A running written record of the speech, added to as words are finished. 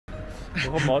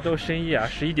我和毛豆深夜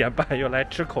11点半又来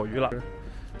吃烤鱼了，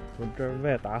从这儿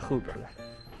外搭后边来。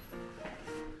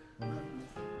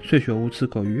碎血无刺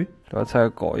烤鱼，这道菜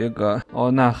搞一个奥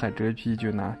纳海蜇皮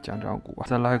就拿姜张骨，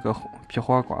再来一个皮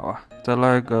黄瓜吧，再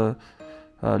来一个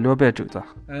凉拌肘子。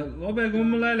哎，老板给我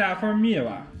们来2份面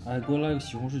吧。哎，给我来个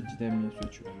西红柿鸡蛋面碎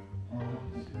球。啊，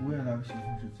我也来个西红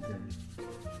柿鸡蛋面。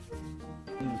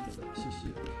好的，谢谢。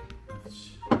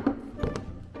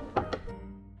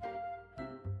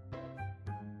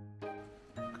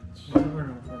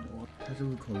它这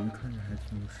个烤鱼看着还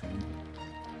挺有实力的。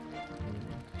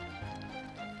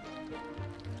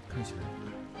看起来。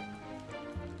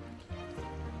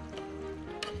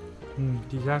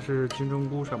底下是金针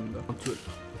菇什么的，嘴。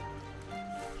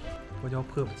我叫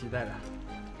迫不及待的。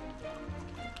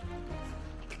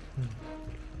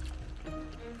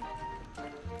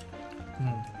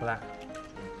不赖，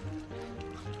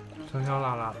香香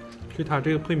辣辣的，就它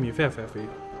这个配米饭翻飞。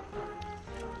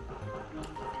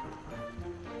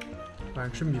反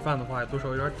正吃米饭的话，多少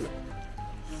有点短。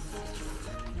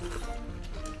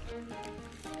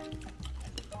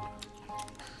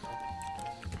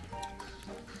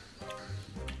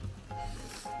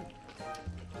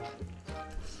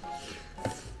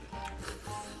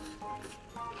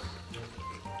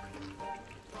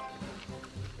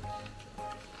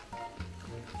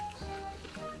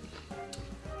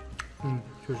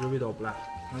确实味道不赖，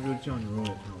它这个酱牛肉也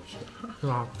挺好吃的，是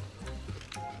吧？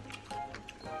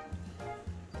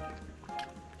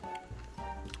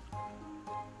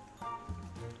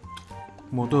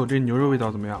毛豆这牛肉味道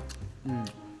怎么样？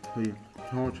可以，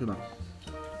挺好吃的。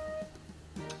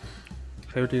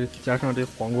还有这个加上这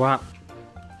黄瓜，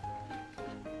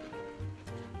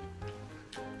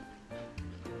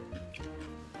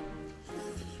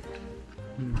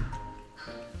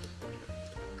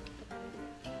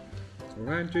我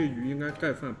发现这鱼应该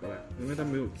盖饭不赖，因为它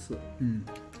没有刺。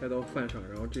盖到饭上，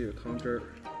然后这个汤汁儿，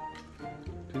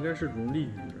这应该是龙利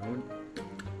鱼，然后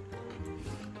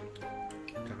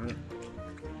炸的。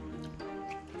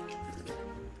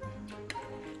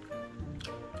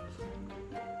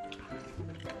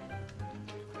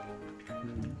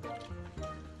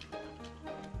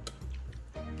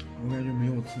我感觉没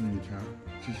有刺那一天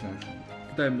吃起来爽。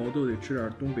带毛豆得吃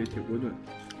点东北铁锅炖，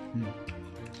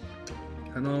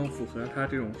才能符合他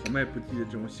这种豪迈不羁的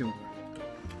这种性格。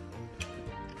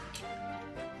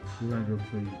我感觉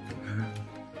可以。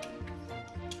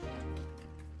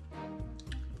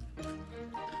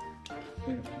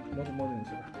猫你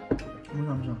吃吧。没啥。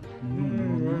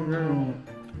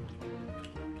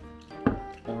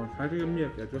哦，它这个面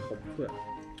感觉好不错呀。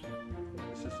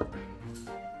谢谢。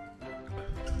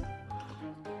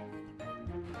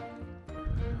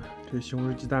这西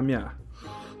红柿鸡蛋面。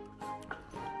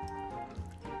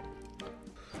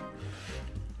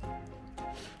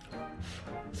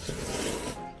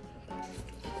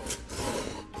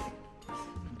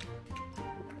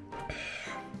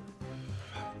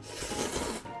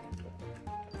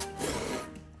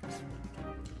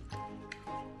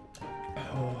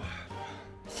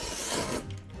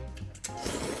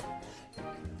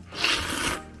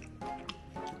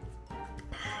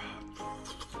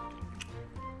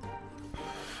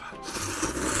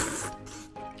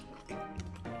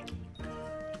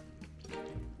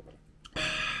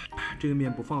这个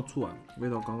面不放醋啊，味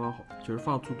道刚刚好。其实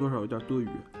放醋多少有点多余。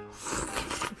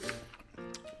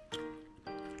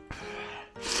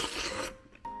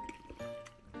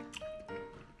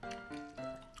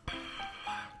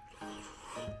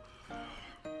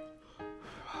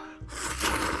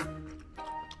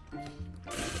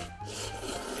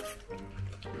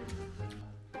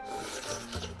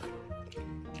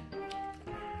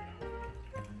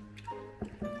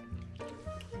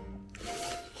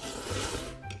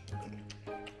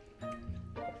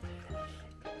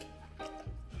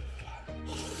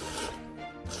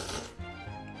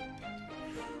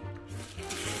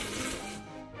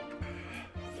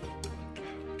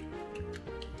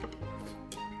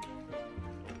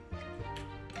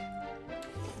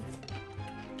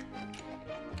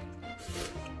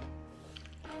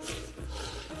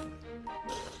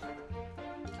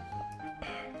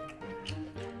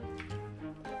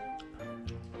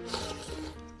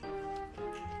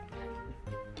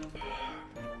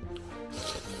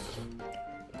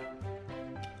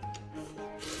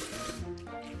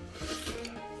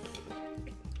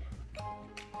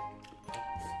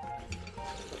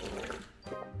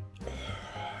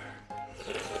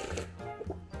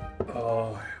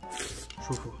哦，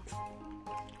舒服。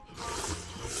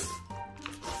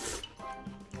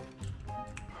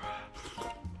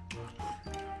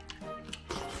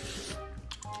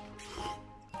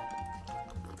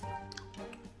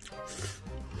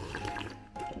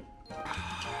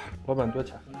老板多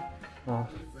钱？啊，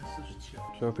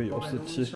 147。消费147。